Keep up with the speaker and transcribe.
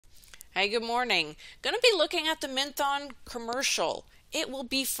Hey, good morning. Gonna be looking at the Mynthon commercial. It will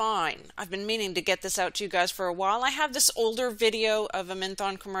be fine. I've been meaning to get this out to you guys for a while. I have this older video of a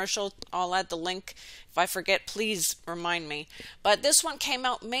Mynthon commercial. I'll add the link. If I forget, please remind me. But this one came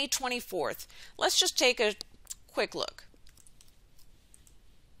out May 24th. Let's just take a quick look.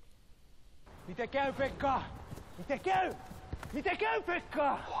 Miten käy, Pekka? Miten käy? Miten käy,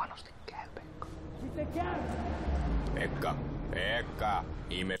 Pekka? Huonosti käy, Pekka. Miten käy? Pekka,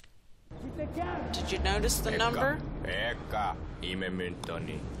 ime. Miten käy? Did you notice the number? Pekka, ime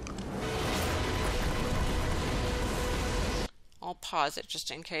Mynthoni. I'll pause it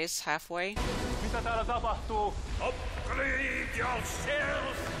just in case, halfway. Mitä täällä tapahtuu? Upgrade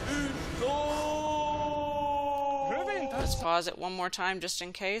yourself, Mynthon! Let's pause it one more time just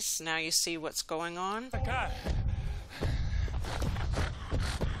in case. Now you see what's going on. Käy.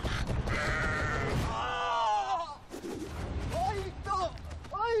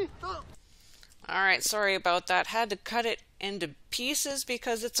 Alright, sorry about that. Had to cut it into pieces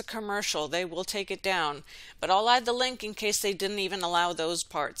because it's a commercial. They will take it down. But I'll add the link in case they didn't even allow those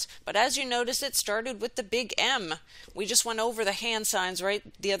parts. But as you notice, it started with the big M. We just went over the hand signs, right,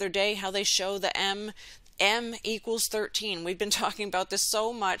 the other day, how they show the M. M equals 13. We've been talking about this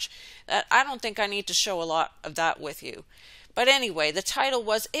so much that I don't think I need to show a lot of that with you. But anyway, the title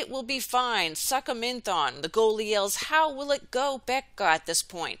was It Will Be Fine, Suck a Mynthon. The goalie yells, how will it go, Becca, at this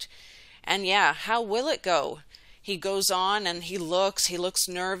point? And yeah, how will it go? He goes on and he looks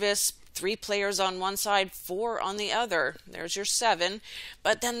nervous. 3 players on one side, 4 on the other. There's your 7.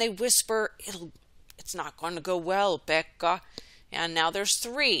 But then they whisper, it's not going to go well, Becca. And now there's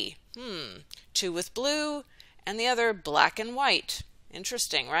 3. 2 with blue and the other black and white.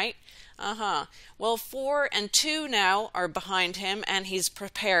 Interesting, right? Well, 4 and 2 now are behind him and he's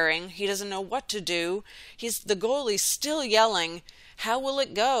preparing. He doesn't know what to do. The goalie's still yelling, how will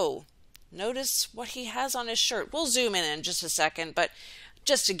it go? Notice what he has on his shirt. We'll zoom in just a second, but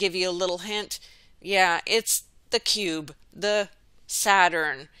just to give you a little hint, yeah, it's the cube, the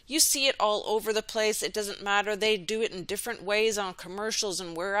Saturn. You see it all over the place. It doesn't matter. They do it in different ways on commercials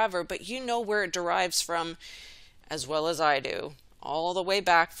and wherever, but you know where it derives from as well as I do. All the way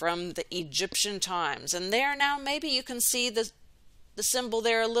back from the Egyptian times. And there now, maybe you can see the symbol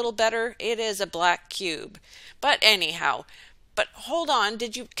there a little better. It is a black cube. But anyhow, but hold on,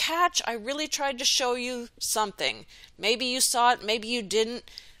 did you catch? I really tried to show you something. Maybe you saw it, maybe you didn't.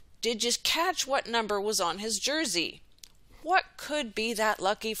 Did you catch what number was on his jersey? What could be that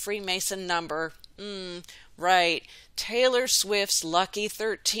lucky Freemason number? Right, Taylor Swift's lucky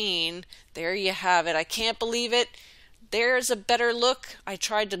 13. There you have it. I can't believe it. There's a better look. I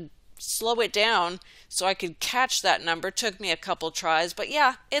tried to slow it down so I could catch that number. Took me a couple tries, but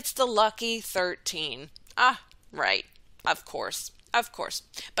yeah, it's the lucky 13. Right. Of course.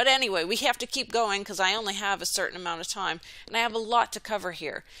 But anyway, we have to keep going because I only have a certain amount of time and I have a lot to cover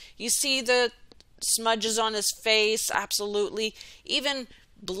here. You see the smudges on his face, absolutely. Even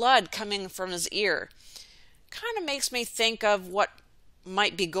blood coming from his ear. Kind of makes me think of what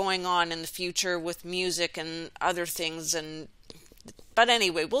might be going on in the future with music and other things. But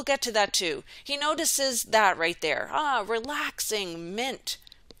anyway, we'll get to that too. He notices that right there. Relaxing mint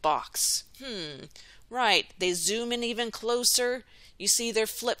box. Right, they zoom in even closer. You see their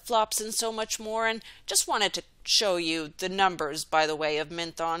flip-flops and so much more. And just wanted to show you the numbers, by the way, of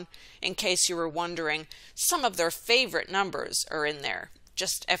Mynthon, in case you were wondering. Some of their favorite numbers are in there,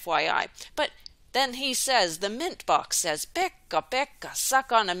 just FYI. But then he says, the mint box says, Becca,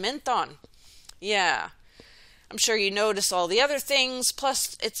 suck on a Mynthon. Yeah, I'm sure you notice all the other things,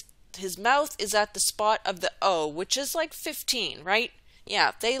 plus his mouth is at the spot of the O, which is like 15, right?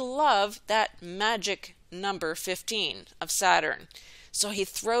 Yeah, they love that magic number 15 of Saturn. So he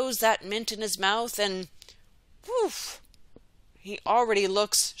throws that mint in his mouth and woof, he already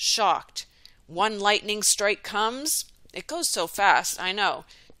looks shocked. 1 lightning strike comes. It goes so fast, I know.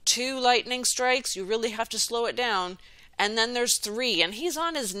 2 lightning strikes, you really have to slow it down. And then there's 3, and he's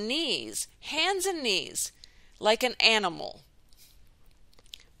on his knees, hands and knees, like an animal.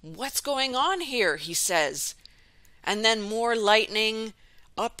 What's going on here, he says. And then more lightning.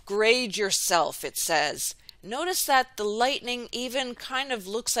 Upgrade yourself, it says. Notice that the lightning even kind of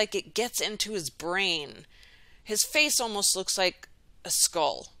looks like it gets into his brain. His face almost looks like a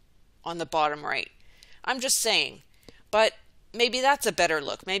skull on the bottom right. I'm just saying. But maybe that's a better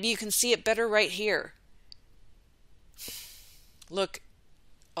look. Maybe you can see it better right here. Look,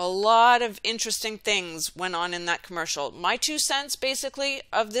 a lot of interesting things went on in that commercial. My 2 cents, basically,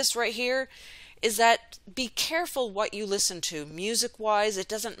 of this right here is that be careful what you listen to music-wise. It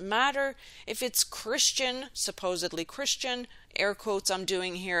doesn't matter if it's Christian, supposedly Christian, air quotes I'm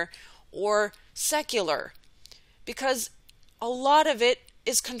doing here, or secular, because a lot of it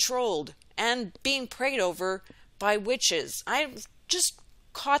is controlled and being prayed over by witches. I just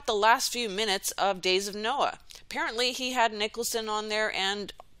caught the last few minutes of Days of Noah. Apparently he had Nicholson on there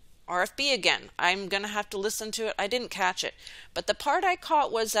and RFB again. I'm going to have to listen to it. I didn't catch it. But the part I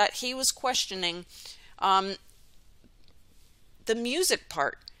caught was that he was questioning the music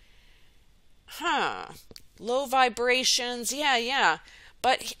part. Low vibrations, yeah.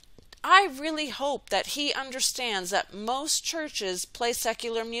 But I really hope that he understands that most churches play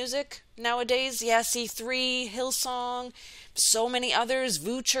secular music nowadays. Yeah, C3, Hillsong, so many others,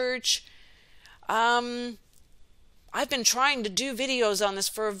 VU Church. I've been trying to do videos on this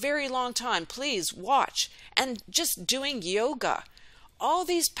for a very long time. Please watch. And just doing yoga. All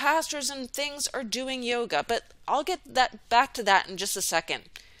these pastors and things are doing yoga, but I'll get back to that in just a second.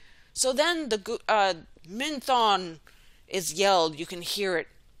 So then the Mynthon is yelled. You can hear it.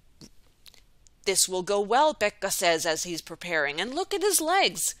 This will go well, Pekka says as he's preparing. And look at his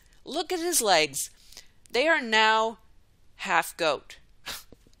legs. Look at his legs. They are now half goat.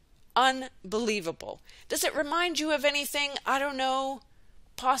 Unbelievable. Does it remind you of anything? I don't know.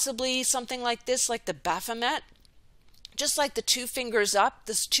 Possibly something like this, like the Baphomet. Just like the 2 fingers up,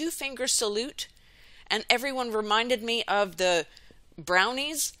 this 2-finger salute. And everyone reminded me of the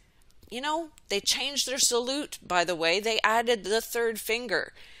brownies. You know, they changed their salute, by the way. They added the 3rd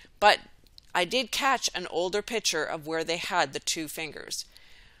finger. But I did catch an older picture of where they had the 2 fingers.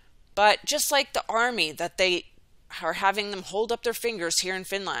 But just like the army, that they are having them hold up their fingers here in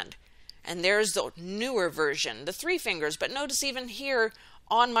Finland. And there's the newer version, the 3 fingers. But notice even here,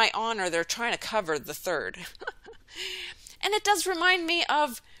 on my honor, they're trying to cover the 3rd. And it does remind me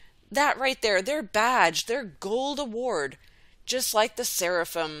of that right there. Their badge, their gold award. Just like the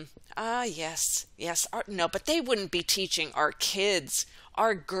seraphim. Yes. No, but they wouldn't be teaching our kids,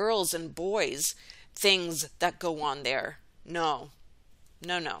 our girls and boys, things that go on there. No.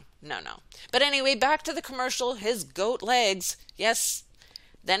 But anyway, back to the commercial. His goat legs. Yes.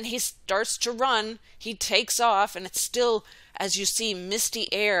 Then he starts to run. He takes off, and it's still, as you see,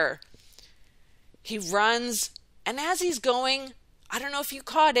 misty air. He runs, and as he's going, I don't know if you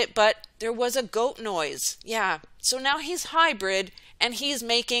caught it, but there was a goat noise. Yeah. So now he's hybrid, and he's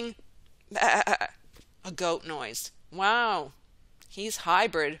making a goat noise. Wow. He's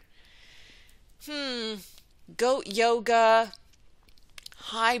hybrid. Goat yoga,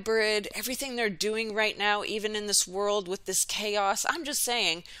 hybrid, everything they're doing right now, even in this world with this chaos. I'm just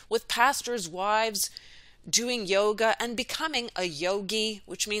saying, with pastors' wives doing yoga and becoming a yogi,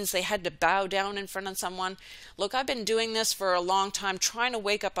 which means they had to bow down in front of someone. Look, I've been doing this for a long time, trying to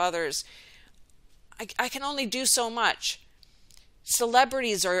wake up others. I can only do so much.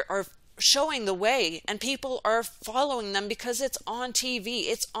 Celebrities are showing the way, and people are following them because it's on TV,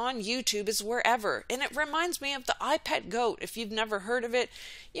 it's on YouTube, it's wherever. And it reminds me of the iPet goat. If you've never heard of it,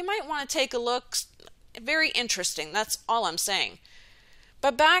 you might want to take a look. Very interesting. That's all I'm saying.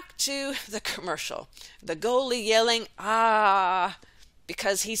 But back to the commercial. The goalie yelling,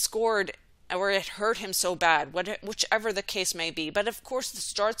 because he scored, or it hurt him so bad, whichever the case may be. But of course, it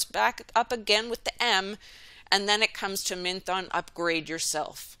starts back up again with the M, and then it comes to Mynthon, upgrade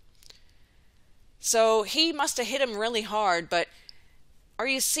yourself. So he must have hit him really hard, but are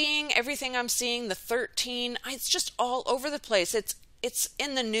you seeing everything I'm seeing? The 13, it's just all over the place. It's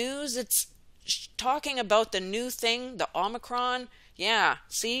in the news. It's talking about the new thing, the Omicron. Yeah,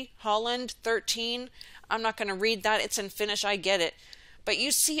 see, Holland 13. I'm not going to read that. It's in Finnish. I get it. But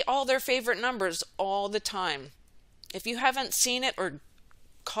you see all their favorite numbers all the time. If you haven't seen it or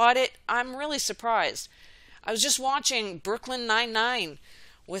caught it, I'm really surprised. I was just watching Brooklyn Nine-Nine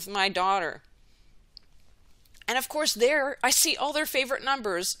with my daughter. And of course there, I see all their favorite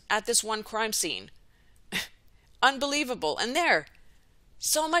numbers at this one crime scene. Unbelievable. And there,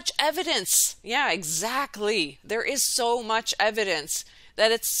 so much evidence. Yeah, exactly. There is so much evidence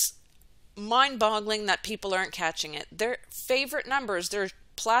that it's mind-boggling that people aren't catching it. Their favorite numbers, they're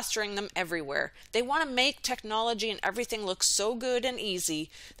plastering them everywhere. They want to make technology and everything look so good and easy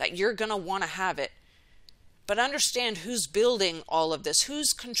that you're going to want to have it. But understand who's building all of this,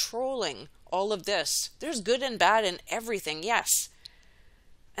 who's controlling all of this. There's good and bad in everything, yes.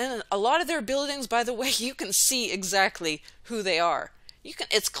 And a lot of their buildings, by the way, you can see exactly who they are.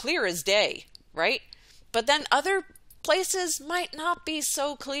 It's clear as day, right? But then other places might not be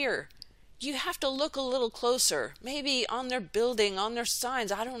so clear. You have to look a little closer, maybe on their building, on their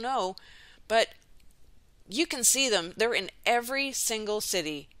signs, I don't know. But you can see them. They're in every single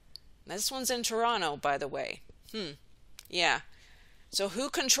city. This one's in Toronto, by the way. Yeah. So who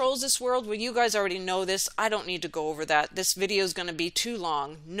controls this world? Well, you guys already know this. I don't need to go over that. This video is going to be too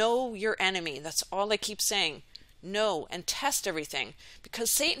long. Know your enemy. That's all I keep saying. Know and test everything.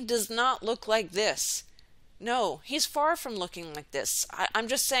 Because Satan does not look like this. No, he's far from looking like this. I'm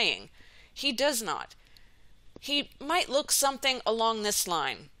just saying. He does not. He might look something along this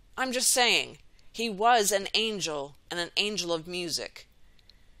line. I'm just saying. He was an angel and an angel of music.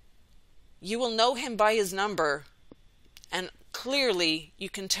 You will know him by his number, and clearly you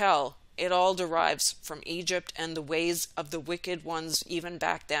can tell it all derives from Egypt and the ways of the wicked ones even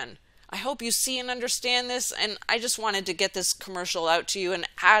back then. I hope you see and understand this, and I just wanted to get this commercial out to you and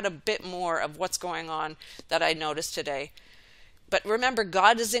add a bit more of what's going on that I noticed today. But remember,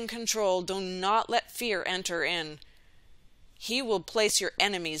 God is in control. Do not let fear enter in. He will place your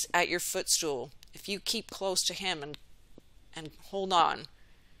enemies at your footstool if you keep close to him and hold on.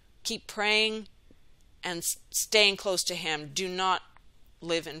 Keep praying and staying close to him. Do not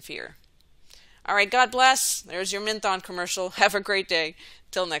live in fear. All right, God bless. There's your Mynthon commercial. Have a great day.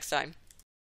 Till next time.